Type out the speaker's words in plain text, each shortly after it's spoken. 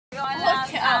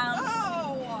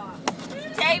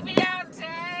baby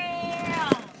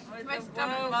downtown. My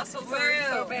stomach muscles are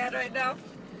so bad right now.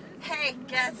 Hey,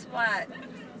 guess what?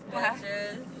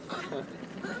 Bitches.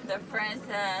 The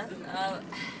princess of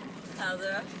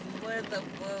Heather with the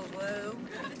woo woo.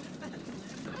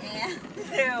 And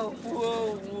the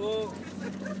woo woo.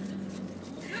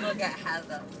 Look at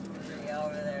Heather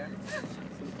over there.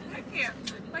 I can't.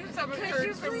 My stomach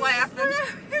hurts from laughing.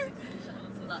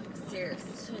 Look,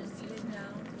 seriously, you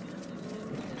know.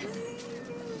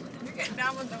 You're getting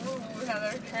down with the woo woo,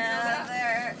 Heather.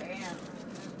 Heather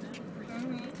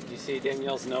and Did you see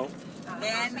Danielle's note?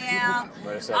 Danielle.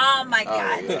 What is that? Oh my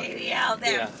God, yeah. Danielle,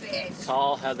 that Yeah. bitch.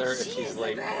 Call Heather if She's she's a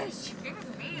late. bitch. She was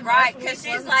mean. Right, Last because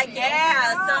week, she's wasn't like, she?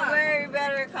 yeah, Oh, somewhere you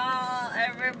better call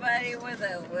everybody with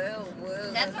a woo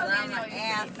woo. That's how I'm Danielle an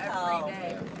used to be asshole. every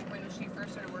day when she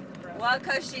first started working for us. Well,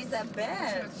 because she's a She was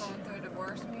bitch. going through a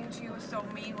divorce, me, and she was so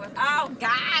mean with me. Oh,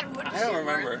 God. What I don't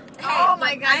remember. Oh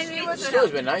my God, I she need was She's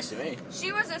always been nice to me.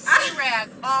 She was a C-rag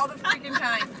all the freaking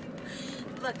time.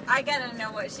 Look, I got to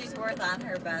know what she's worth on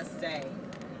her best day.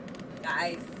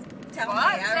 Guys, tell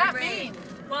What me. does that Everybody. mean?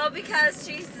 Well, because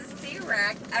she's a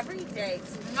C-Rack every day.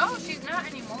 No, she's not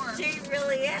anymore. She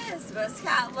really is, but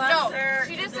Scott loves No, her.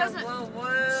 she just the doesn't-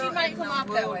 woo-woo She might and come the off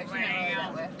that way. She's woo-wow. not really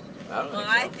that way. I don't Well, think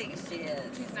I so. think she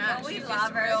is. She's not. But we She's love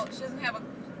just her. real. She doesn't have a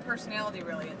personality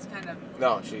really. It's kind of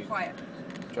No, she quiet.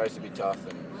 tries to be tough,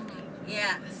 and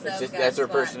Yeah, so it's just, guess that's her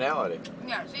what? personality.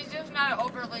 Yeah, she's just not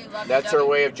overly loving. That's her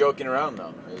way of joking around,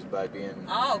 though, is by being.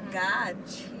 Oh, God.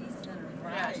 Cheese and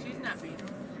Yeah, rice. she's not mean.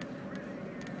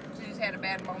 She just had a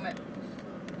bad moment.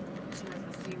 She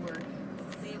was the C word.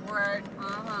 C-word.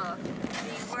 Uh-huh.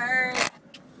 C-word.